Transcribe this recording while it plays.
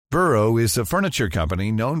Burrow is a furniture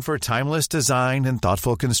company known for timeless design and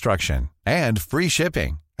thoughtful construction, and free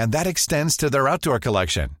shipping, and that extends to their outdoor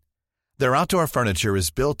collection. Their outdoor furniture is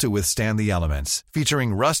built to withstand the elements,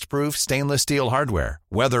 featuring rust-proof stainless steel hardware,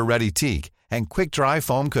 weather-ready teak, and quick-dry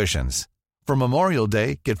foam cushions. For Memorial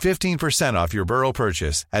Day, get 15% off your Burrow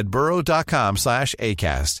purchase at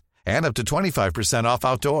burrow.com/ACAST, and up to 25% off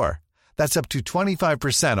outdoor. That's up to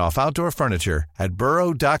 25% off outdoor furniture at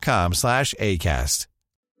burrow.com/ACAST.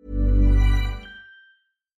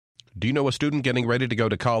 Do you know a student getting ready to go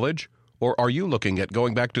to college? Or are you looking at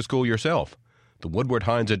going back to school yourself? The Woodward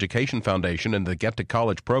Hines Education Foundation and the Get to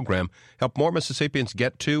College program help more Mississippians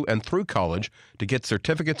get to and through college to get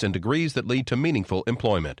certificates and degrees that lead to meaningful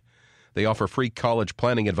employment. They offer free college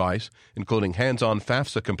planning advice, including hands-on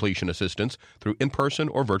FAFSA completion assistance through in-person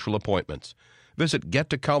or virtual appointments. Visit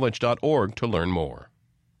gettocollege.org to learn more.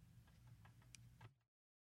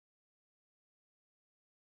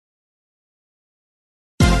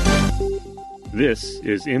 This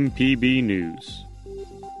is MPB News.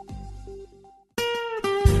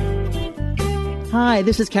 Hi,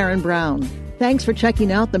 this is Karen Brown. Thanks for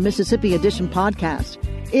checking out the Mississippi Edition podcast.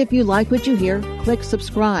 If you like what you hear, click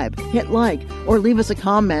subscribe, hit like, or leave us a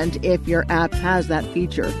comment if your app has that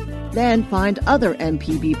feature. Then find other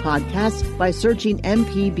MPB podcasts by searching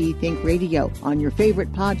MPB Think Radio on your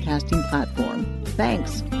favorite podcasting platform.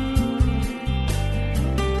 Thanks.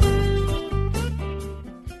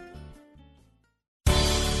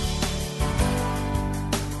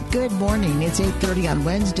 Good morning. It's 8:30 on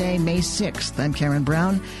Wednesday, May 6th. I'm Karen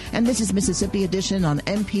Brown, and this is Mississippi Edition on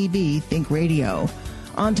MPB Think Radio.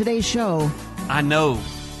 On today's show, I know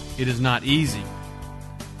it is not easy.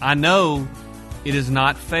 I know it is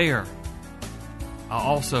not fair. I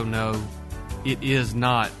also know it is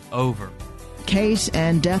not over. Case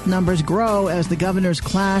and death numbers grow as the governor's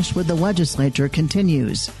clash with the legislature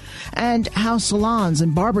continues. And how salons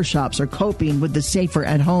and barbershops are coping with the safer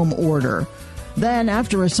at home order. Then,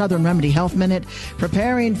 after a Southern Remedy Health Minute,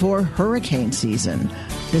 preparing for hurricane season.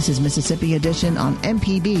 This is Mississippi Edition on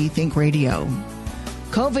MPB Think Radio.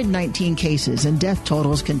 COVID-19 cases and death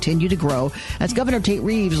totals continue to grow as Governor Tate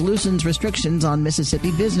Reeves loosens restrictions on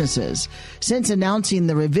Mississippi businesses. Since announcing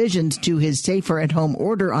the revisions to his safer at home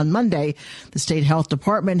order on Monday, the state health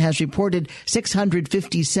department has reported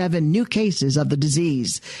 657 new cases of the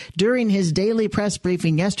disease. During his daily press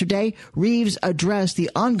briefing yesterday, Reeves addressed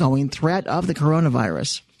the ongoing threat of the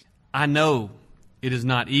coronavirus. I know it is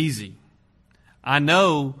not easy. I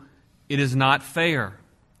know it is not fair.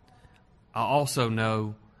 I also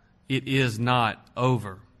know it is not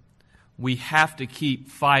over. We have to keep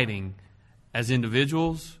fighting as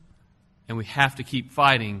individuals, and we have to keep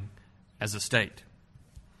fighting as a state.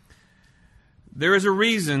 There is a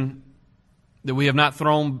reason that we have not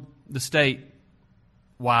thrown the state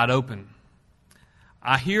wide open.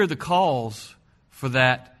 I hear the calls for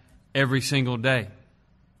that every single day.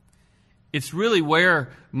 It's really where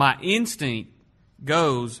my instinct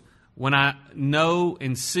goes when I know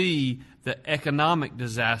and see the economic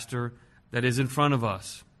disaster that is in front of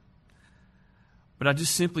us. But I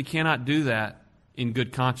just simply cannot do that in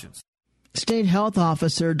good conscience. State Health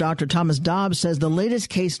Officer Dr. Thomas Dobbs says the latest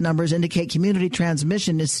case numbers indicate community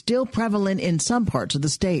transmission is still prevalent in some parts of the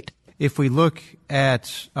state. If we look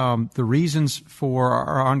at the reasons for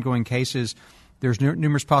our ongoing cases, there's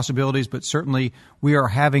numerous possibilities, but certainly we are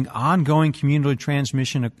having ongoing community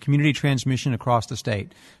transmission across the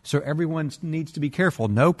state. So everyone needs to be careful.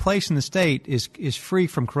 No place in the state is free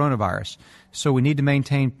from coronavirus. So we need to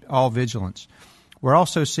maintain all vigilance. We're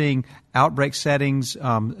also seeing outbreak settings,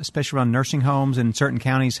 especially around nursing homes, and certain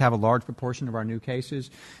counties have a large proportion of our new cases.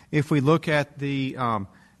 If we look at the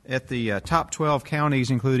top 12 counties,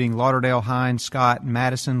 including Lauderdale, Hinds, Scott,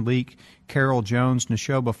 Madison, Leake, Carroll, Jones,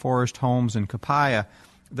 Neshoba, Forest, Holmes, and Copiah,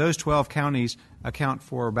 those 12 counties account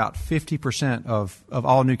for about 50% of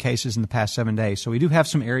all new cases in the past 7 days. So we do have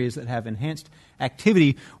some areas that have enhanced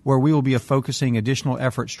activity where we will be focusing additional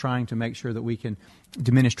efforts trying to make sure that we can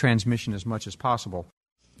diminish transmission as much as possible.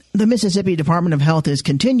 The Mississippi Department of Health is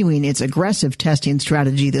continuing its aggressive testing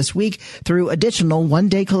strategy this week through additional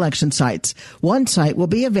one-day collection sites. One site will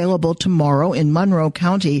be available tomorrow in Monroe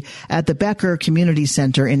County at the Becker Community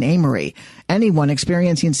Center in Amory. Anyone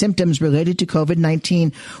experiencing symptoms related to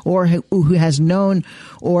COVID-19 or who has known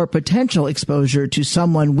or potential exposure to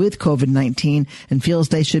someone with COVID-19 and feels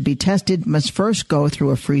they should be tested must first go through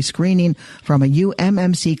a free screening from a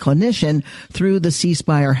UMMC clinician through the C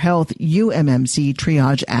Spire Health UMMC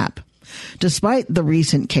triage app. Despite the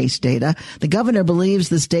recent case data, the governor believes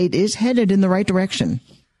the state is headed in the right direction.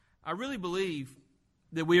 I really believe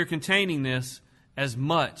that we are containing this as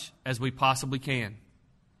much as we possibly can.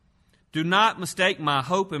 Do not mistake my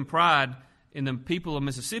hope and pride in the people of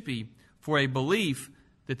Mississippi for a belief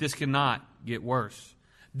that this cannot get worse.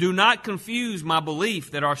 Do not confuse my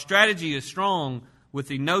belief that our strategy is strong with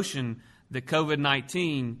the notion that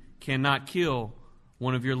COVID-19 cannot kill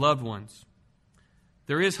one of your loved ones.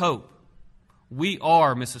 There is hope. We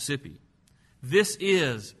are Mississippi. This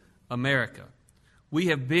is America. We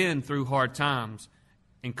have been through hard times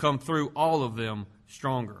and come through all of them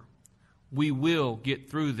stronger. We will get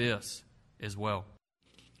through this as well.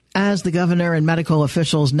 As the governor and medical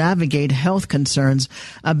officials navigate health concerns,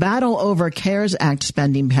 a battle over CARES Act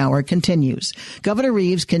spending power continues. Governor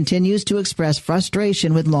Reeves continues to express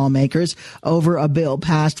frustration with lawmakers over a bill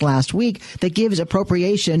passed last week that gives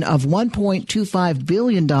appropriation of $1.25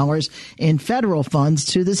 billion in federal funds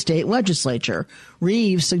to the state legislature.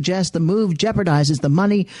 Reeves suggests the move jeopardizes the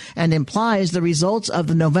money and implies the results of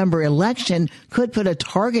the November election could put a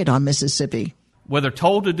target on Mississippi. Whether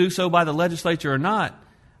told to do so by the legislature or not,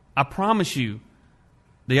 I promise you,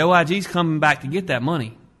 the OIG's coming back to get that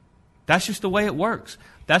money. That's just the way it works.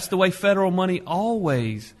 That's the way federal money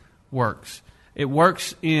always works. It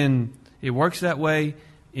works that way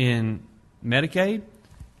in Medicaid, and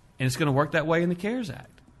it's going to work that way in the CARES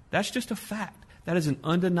Act. That's just a fact. That is an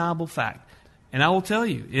undeniable fact. And I will tell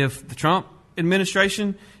you, if the Trump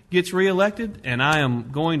administration gets reelected, and I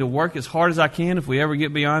am going to work as hard as I can if we ever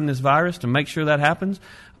get beyond this virus to make sure that happens,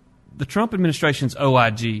 the Trump administration's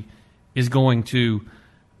OIG is going to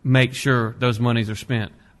make sure those monies are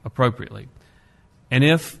spent appropriately. And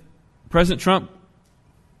if President Trump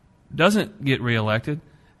doesn't get reelected,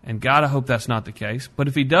 and God, I hope that's not the case, but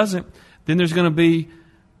if he doesn't, then there's going to be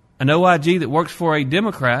an OIG that works for a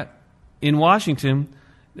Democrat in Washington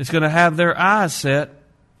that's going to have their eyes set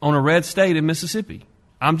on a red state in Mississippi.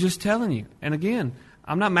 I'm just telling you. And again,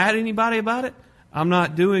 I'm not mad at anybody about it. I'm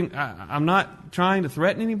not trying to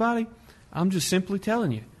threaten anybody. I'm just simply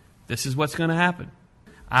telling you, this is what's going to happen.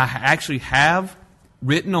 I actually have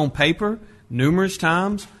written on paper numerous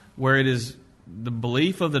times where it is the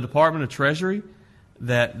belief of the Department of Treasury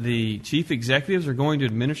that the chief executives are going to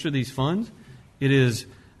administer these funds. It is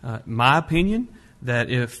my opinion that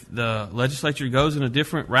if the legislature goes in a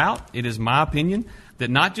different route, it is my opinion that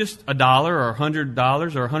not just $1 or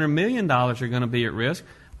 $100 or $100 million are going to be at risk.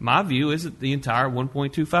 My view is that the entire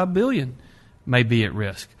 $1.25 billion may be at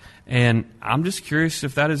risk. And I'm just curious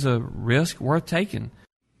if that is a risk worth taking.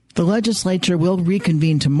 The legislature will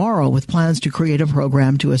reconvene tomorrow with plans to create a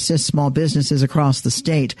program to assist small businesses across the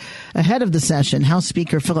state. Ahead of the session, House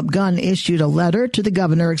Speaker Philip Gunn issued a letter to the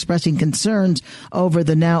governor expressing concerns over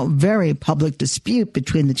the now very public dispute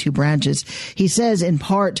between the two branches. He says, in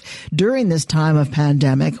part, during this time of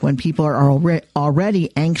pandemic, when people are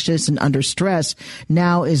already anxious and under stress,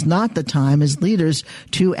 now is not the time as leaders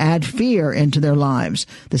to add fear into their lives.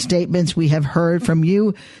 The statements we have heard from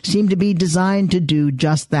you seem to be designed to do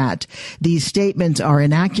just that. These statements are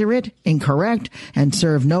inaccurate, incorrect, and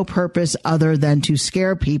serve no purpose other than to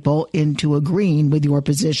scare people into agreeing with your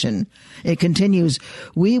position. It continues,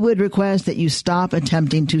 we would request that you stop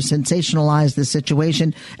attempting to sensationalize the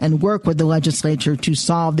situation and work with the legislature to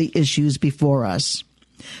solve the issues before us.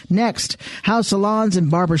 Next, how salons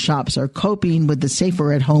and barbershops are coping with the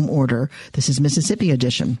Safer at Home order. This is Mississippi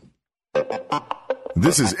Edition.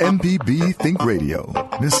 This is MPB Think Radio.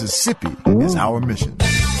 Mississippi is our mission.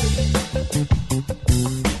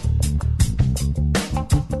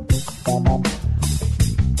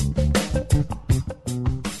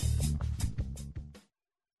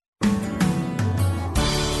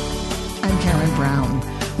 I'm Karen Brown.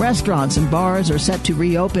 Restaurants and bars are set to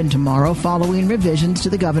reopen tomorrow following revisions to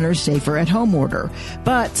the governor's Safer at Home order.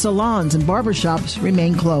 But salons and barbershops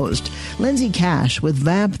remain closed. Lindsay Cash with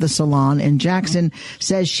Vamp the Salon in Jackson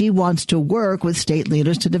says she wants to work with state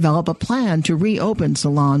leaders to develop a plan to reopen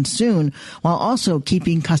salons soon while also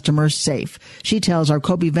keeping customers safe. She tells our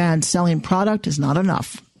Kobe Vance selling product is not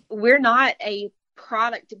enough. We're not a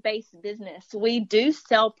product-based business. We do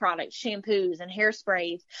sell products, shampoos and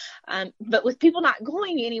hairsprays, but with people not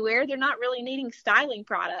going anywhere, they're not really needing styling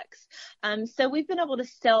products. So we've been able to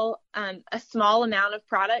sell a small amount of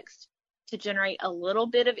products to generate a little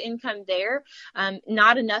bit of income there,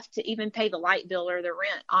 not enough to even pay the light bill or the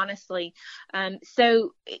rent, honestly.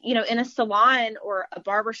 So, in a salon or a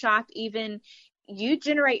barbershop even, you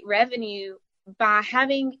generate revenue by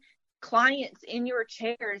having clients in your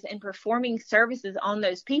chairs and performing services on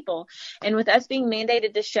those people. And with us being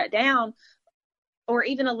mandated to shut down, or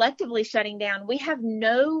even electively shutting down, we have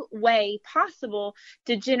no way possible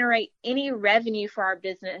to generate any revenue for our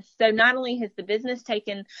business. So not only has the business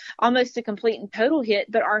taken almost a complete and total hit,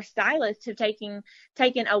 but our stylists have taken a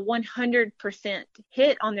 100%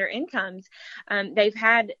 hit on their incomes. They've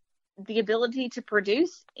had the ability to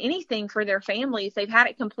produce anything for their families. They've had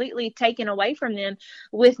it completely taken away from them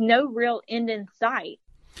with no real end in sight.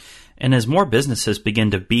 And as more businesses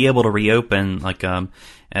begin to be able to reopen, like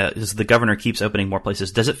as the governor keeps opening more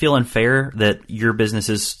places, does it feel unfair that your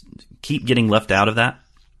businesses keep getting left out of that?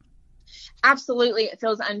 Absolutely, it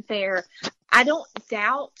feels unfair. I don't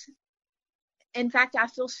doubt. In fact, I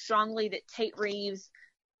feel strongly that Tate Reeves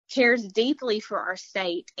cares deeply for our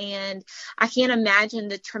state, and I can't imagine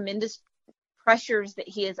the tremendous pressures that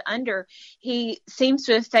he is under. He seems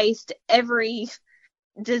to have faced every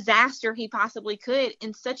disaster he possibly could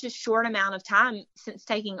in such a short amount of time since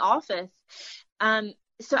taking office.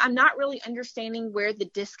 So I'm not really understanding where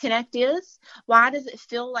the disconnect is. Why does it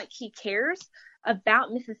feel like he cares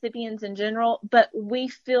about Mississippians in general, but we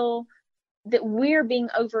feel that we're being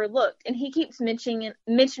overlooked? And he keeps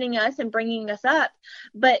mentioning us and bringing us up,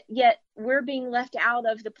 but yet we're being left out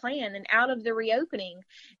of the plan and out of the reopening.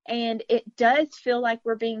 And it does feel like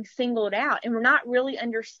we're being singled out, and we're not really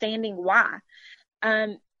understanding why.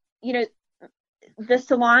 The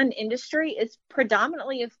salon industry is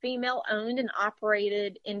predominantly a female-owned and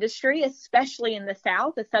operated industry, especially in the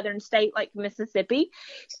South, a southern state like Mississippi.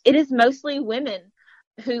 It is mostly women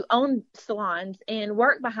who own salons and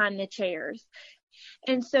work behind the chairs.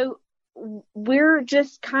 And so we're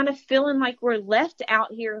just kind of feeling like we're left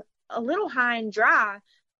out here a little high and dry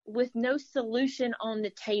with no solution on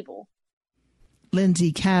the table.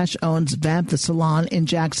 Lindsay Cash owns Vamp the Salon in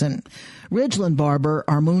Jackson. Ridgeland barber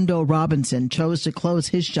Armando Robinson chose to close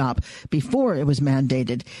his shop before it was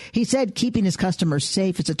mandated. He said keeping his customers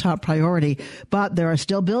safe is a top priority, but there are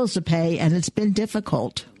still bills to pay, and it's been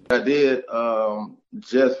difficult. I did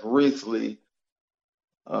just recently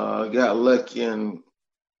got lucky and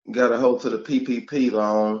got a hold of the PPP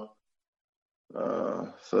loan.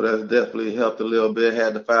 So that's definitely helped a little bit.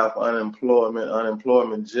 Had to file for unemployment.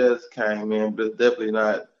 Unemployment just came in, but it's definitely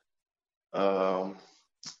not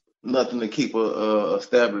nothing to keep a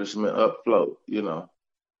establishment afloat,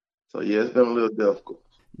 So yeah, it's been a little difficult.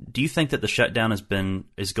 Do you think that the shutdown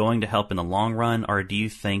is going to help in the long run, or do you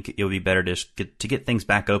think it would be better to get things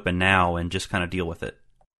back open now and just kind of deal with it?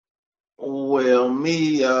 Well,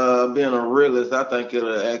 me being a realist, I think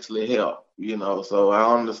it'll actually help. So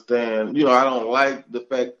I understand. I don't like the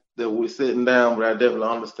fact that we're sitting down, but I definitely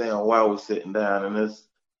understand why we're sitting down, and it's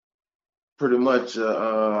pretty much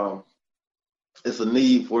it's a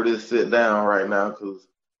need for this sit down right now because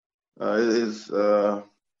it's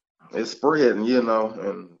spreading,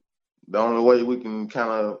 and the only way we can kind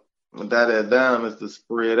of die that down is to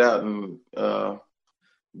spread out and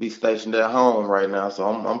be stationed at home right now.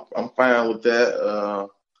 So I'm fine with that.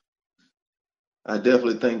 I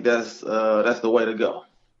definitely think that's the way to go.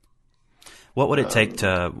 What would it take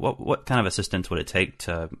to what kind of assistance would it take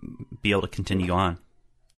to be able to continue on?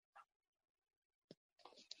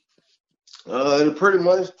 It'll pretty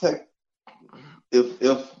much take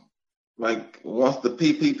if like once the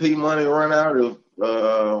PPP money run out, if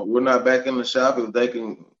we're not back in the shop, if they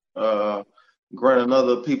can grant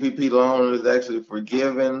another PPP loan that's actually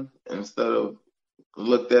forgiven instead of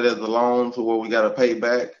looked at as a loan to where we got to pay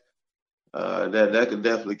back, that could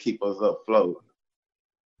definitely keep us afloat.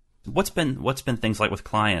 What's been things like with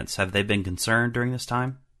clients? Have they been concerned during this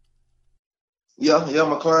time? Yeah,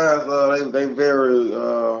 my clients, they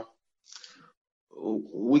very.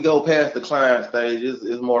 We go past the client stage.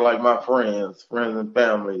 It's more like my friends and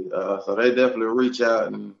family. So they definitely reach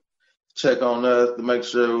out and check on us to make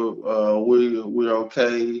sure we're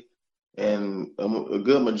okay. And a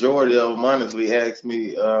good majority of them honestly ask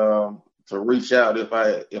me to reach out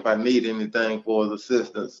if I need anything for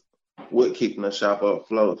assistance with keeping the shop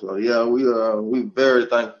afloat. So yeah, we very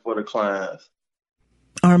thankful for the clients.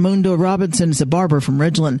 Armando Robinson is a barber from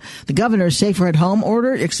Ridgeland. The governor's Safer at Home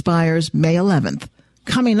order expires May 11th.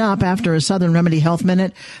 Coming up after a Southern Remedy Health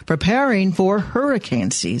Minute, preparing for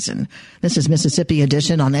hurricane season. This is Mississippi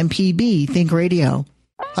Edition on MPB Think Radio.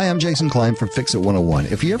 Hi, I'm Jason Klein from Fix It 101.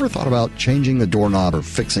 If you ever thought about changing the doorknob or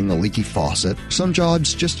fixing a leaky faucet, some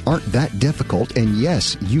jobs just aren't that difficult, and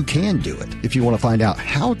yes, you can do it. If you want to find out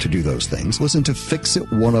how to do those things, listen to Fix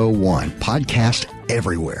It 101, podcast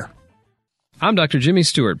everywhere. I'm Dr. Jimmy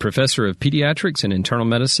Stewart, professor of pediatrics and internal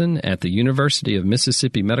medicine at the University of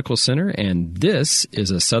Mississippi Medical Center, and this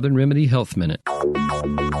is a Southern Remedy Health Minute. I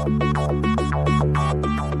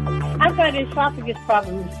find got an esophagus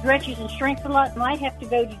problem. It stretches and shrinks a lot. Might have to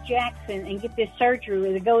go to Jackson and get this surgery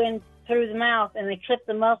where they go in through the mouth and they clip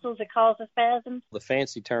the muscles that cause the spasms. The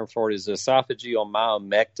fancy term for it is esophageal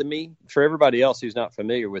myomectomy. For everybody else who's not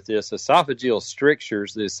familiar with this, esophageal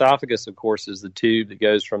strictures, the esophagus, of course, is the tube that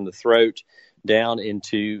goes from the throat down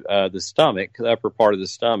into the stomach, the upper part of the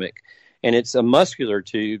stomach. And it's a muscular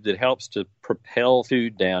tube that helps to propel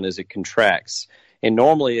food down as it contracts. And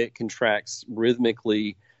normally it contracts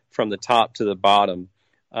rhythmically from the top to the bottom.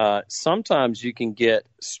 Sometimes you can get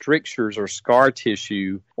strictures or scar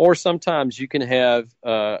tissue, or sometimes you can have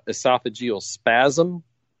esophageal spasm,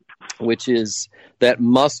 which is that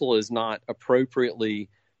muscle is not appropriately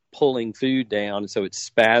pulling food down, so it's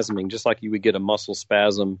spasming, just like you would get a muscle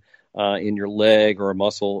spasm in your leg or a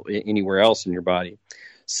muscle anywhere else in your body.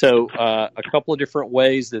 So a couple of different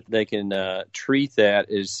ways that they can treat that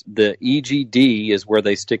is the EGD is where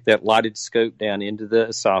they stick that lighted scope down into the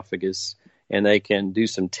esophagus, and they can do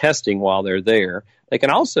some testing while they're there. They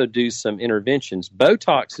can also do some interventions.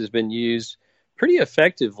 Botox has been used pretty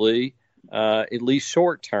effectively, at least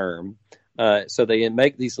short term. So they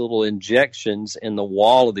make these little injections in the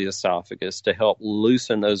wall of the esophagus to help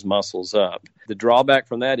loosen those muscles up. The drawback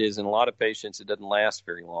from that is in a lot of patients, it doesn't last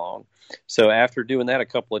very long. So after doing that a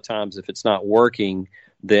couple of times, if it's not working,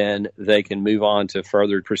 then they can move on to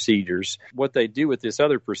further procedures. What they do with this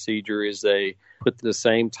other procedure is they put the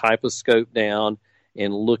same type of scope down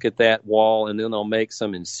and look at that wall, and then they'll make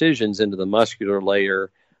some incisions into the muscular layer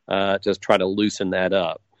to try to loosen that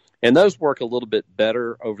up. And those work a little bit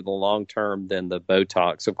better over the long term than the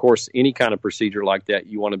Botox. Of course, any kind of procedure like that,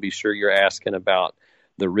 you want to be sure you're asking about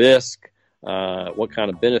the risk, what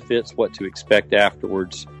kind of benefits, what to expect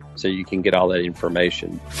afterwards, so you can get all that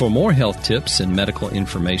information. For more health tips and medical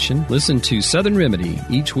information, listen to Southern Remedy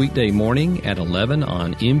each weekday morning at 11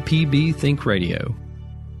 on MPB Think Radio.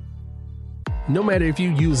 No matter if you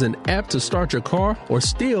use an app to start your car or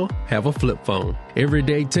still have a flip phone,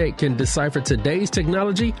 Everyday Tech can decipher today's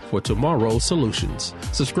technology for tomorrow's solutions.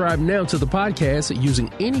 Subscribe now to the podcast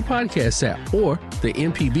using any podcast app or the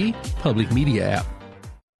MPB Public Media app.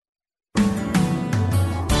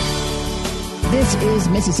 This is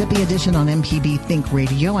Mississippi Edition on MPB Think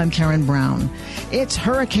Radio. I'm Karen Brown. It's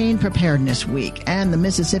Hurricane Preparedness Week, and the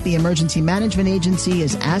Mississippi Emergency Management Agency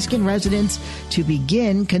is asking residents to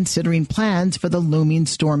begin considering plans for the looming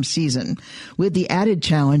storm season. With the added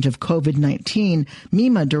challenge of COVID-19,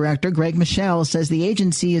 MEMA Director Greg Michelle says the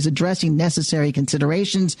agency is addressing necessary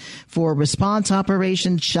considerations for response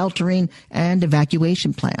operations, sheltering, and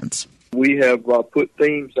evacuation plans. We have put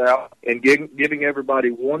themes out and giving everybody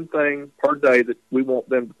one thing per day that we want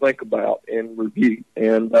them to think about and review.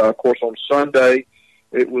 And, of course, on Sunday,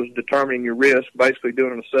 it was determining your risk, basically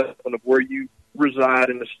doing an assessment of where you reside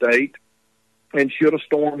in the state. And should a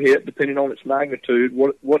storm hit, depending on its magnitude,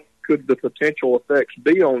 what could the potential effects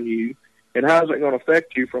be on you, and how is it going to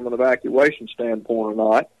affect you from an evacuation standpoint or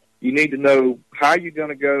not? You need to know how you're going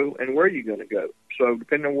to go and where you're going to go. So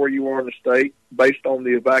depending on where you are in the state, based on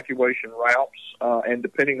the evacuation routes, and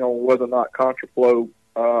depending on whether or not contraflow,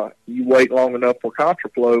 you wait long enough for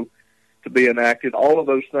contraflow to be enacted, all of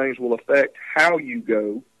those things will affect how you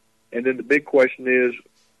go. And then the big question is,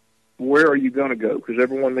 where are you going to go? Because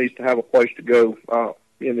everyone needs to have a place to go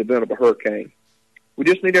in the event of a hurricane. We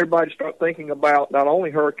just need everybody to start thinking about not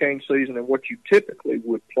only hurricane season and what you typically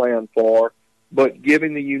would plan for, but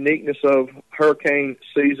given the uniqueness of hurricane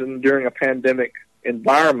season during a pandemic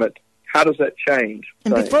environment, how does that change?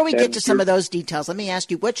 And before we get to some of those details, let me ask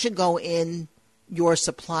you, what should go in your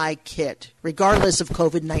supply kit, regardless of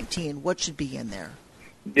COVID-19? What should be in there?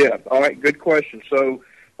 Yeah, all right, good question. So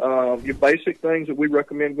your basic things that we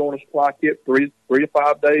recommend going to supply kit, 3 to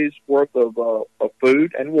 5 days worth of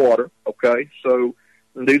food and water, okay? So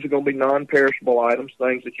these are going to be non-perishable items,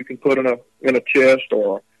 things that you can put in a chest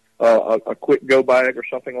or a quick go bag or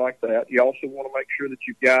something like that. You also want to make sure that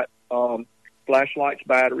you've got flashlights,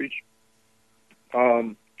 batteries,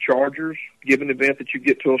 chargers, given the event that you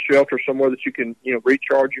get to a shelter somewhere that you can,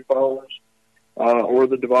 recharge your phones or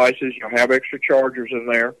the devices. Have extra chargers in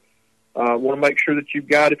there. Want to make sure that you've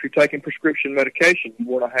got, if you're taking prescription medication, you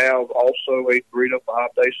want to have also a 3 to 5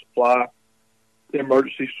 day supply,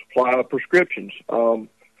 emergency supply of prescriptions. And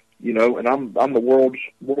I'm the world's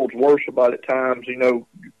worst about at times,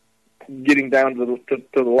 getting down to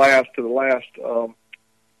the last the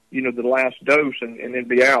last dose and then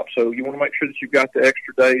be out. So you want to make sure that you've got the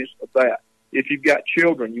extra days of that. If you've got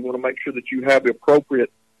children, you want to make sure that you have the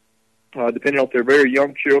appropriate, depending on if they're very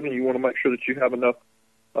young children, you want to make sure that you have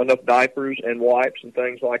enough diapers and wipes and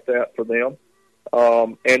things like that for them,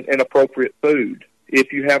 and appropriate food.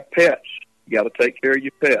 If you have pets, You got to take care of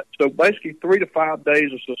your pet. So basically 3 to 5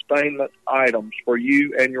 days of sustainment items for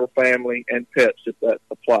you and your family and pets, if that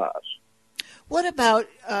applies. What about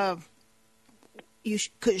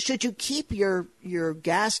should you keep your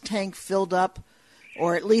gas tank filled up,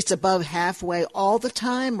 or at least above halfway all the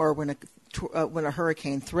time, or when a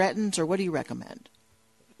hurricane threatens, or what do you recommend?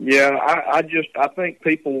 Yeah, I think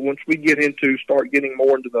people, once we start getting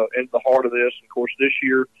more into the heart of this, of course this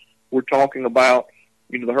year we're talking about,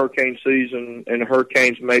 the hurricane season, and the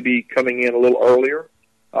hurricanes may be coming in a little earlier.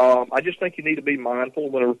 I just think you need to be mindful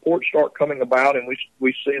when reports start coming about and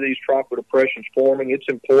we see these tropical depressions forming. It's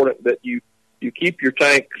important that you keep your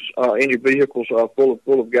tanks in your vehicles full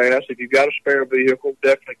of gas. If you've got a spare vehicle,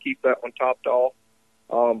 definitely keep that one topped off.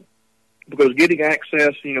 Because getting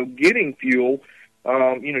access, getting fuel,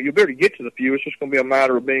 you'll be able to get to the fuel. It's just going to be a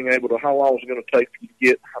matter of being able to, how long is it going to take for you to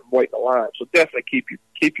get and wait in the line. So definitely keep your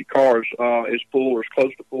cars as full or as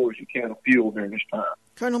close to full as you can of fuel during this time.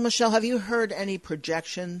 Colonel Michelle, have you heard any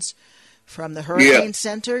projections from the Hurricane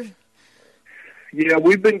Center? Yeah,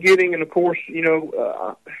 we've been getting, and of course,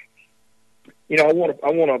 I want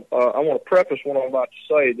to preface what I'm about to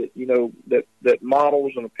say that that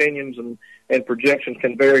models and opinions and projections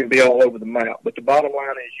can vary and be all over the map. But the bottom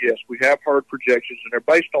line is, yes, we have heard projections, and they're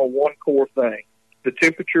based on one core thing: the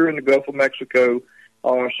temperature in the Gulf of Mexico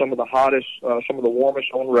are some of the hottest, some of the warmest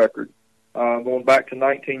on record. Going back to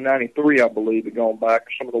 1993, I believe,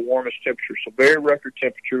 some of the warmest temperatures. So very record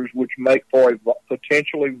temperatures, which make for a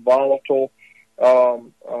potentially volatile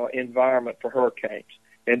environment for hurricanes.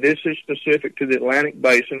 And this is specific to the Atlantic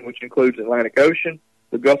Basin, which includes the Atlantic Ocean,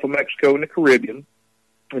 the Gulf of Mexico, and the Caribbean.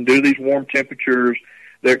 And due to these warm temperatures,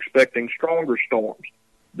 they're expecting stronger storms.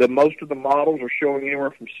 Most of the models are showing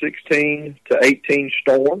anywhere from 16 to 18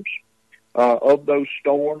 storms. Of those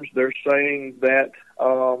storms, they're saying that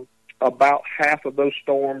about half of those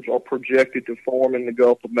storms are projected to form in the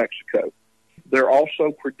Gulf of Mexico. They're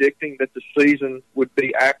also predicting that the season would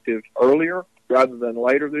be active earlier rather than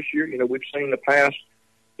later this year. We've seen the past,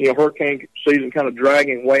 hurricane season kind of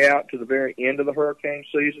dragging way out to the very end of the hurricane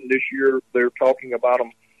season. This year, they're talking about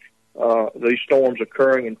these storms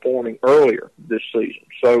occurring and forming earlier this season.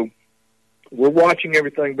 So we're watching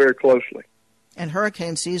everything very closely. And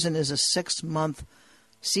hurricane season is a 6-month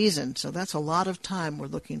season, so that's a lot of time we're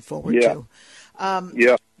looking forward to.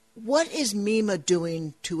 What is MEMA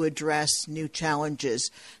doing to address new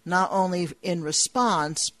challenges, not only in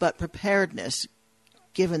response, but preparedness,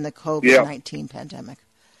 given the COVID-19 pandemic?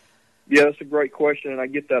 Yeah, that's a great question, and I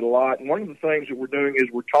get that a lot. And one of the things that we're doing is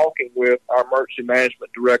we're talking with our emergency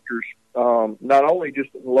management directors, not only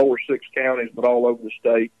just in the lower 6 counties, but all over the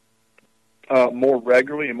state, more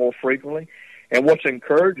regularly and more frequently. And what's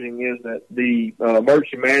encouraging is that the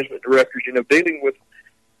emergency management directors, dealing with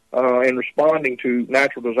and responding to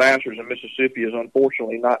natural disasters in Mississippi is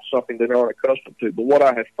unfortunately not something they aren't accustomed to. But what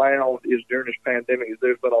I have found is during this pandemic is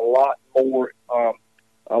there's been a lot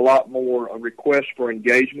more requests for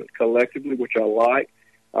engagement collectively, which I like.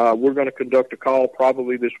 We're going to conduct a call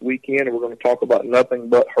probably this weekend, and we're going to talk about nothing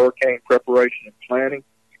but hurricane preparation and planning,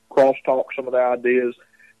 crosstalk some of the ideas.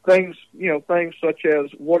 Things such as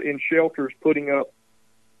what in shelters, putting up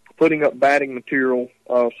batting material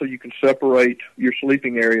so you can separate your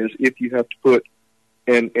sleeping areas if you have to put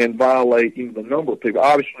and violate the number of people.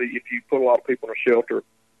 Obviously, if you put a lot of people in a shelter,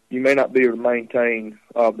 you may not be able to maintain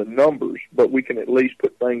the numbers, but we can at least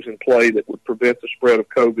put things in play that would prevent the spread of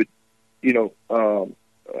COVID. Should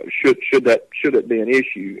that be an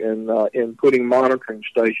issue, and in putting monitoring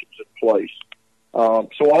stations in place.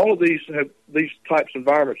 So all of these types of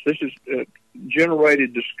environments, this has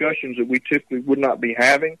generated discussions that we typically would not be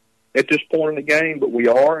having at this point in the game, but we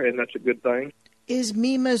are, and that's a good thing. Is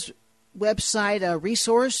MEMA's website a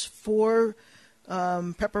resource for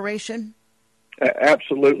preparation?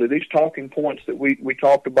 Absolutely. These talking points that we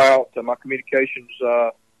talked about, my communications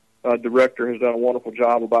director has done a wonderful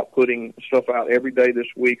job about putting stuff out every day this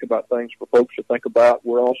week about things for folks to think about.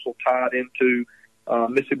 We're also tied into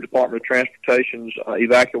Mississippi Department of Transportation's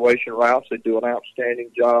evacuation routes. They do an outstanding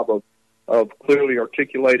job of clearly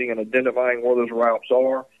articulating and identifying where those routes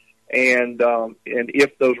are, and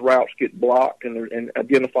if those routes get blocked and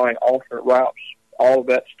identifying alternate routes. All of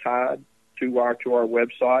that's tied to our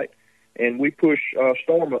website, and we push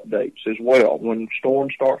storm updates as well. When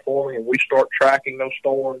storms start forming and we start tracking those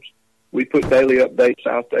storms, we put daily updates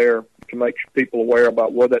out there to make people aware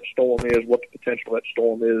about where that storm is, what the potential of that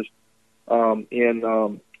storm is.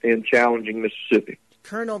 In challenging Mississippi.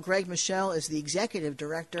 Colonel Greg Michelle is the Executive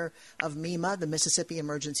Director of MEMA, the Mississippi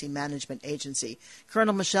Emergency Management Agency.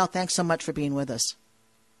 Colonel Michelle, thanks so much for being with us.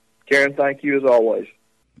 Karen, thank you as always.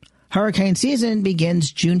 Hurricane season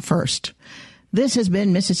begins June 1st. This has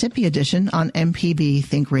been Mississippi Edition on MPB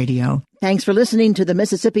Think Radio. Thanks for listening to the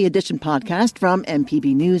Mississippi Edition podcast from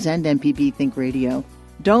MPB News and MPB Think Radio.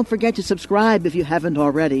 Don't forget to subscribe if you haven't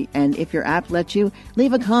already, and if your app lets you,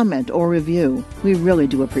 leave a comment or review. We really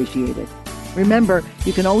do appreciate it. Remember,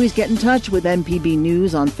 you can always get in touch with MPB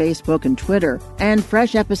News on Facebook and Twitter, and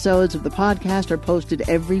fresh episodes of the podcast are posted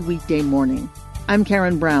every weekday morning. I'm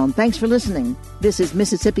Karen Brown. Thanks for listening. This is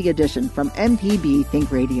Mississippi Edition from MPB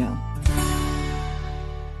Think Radio.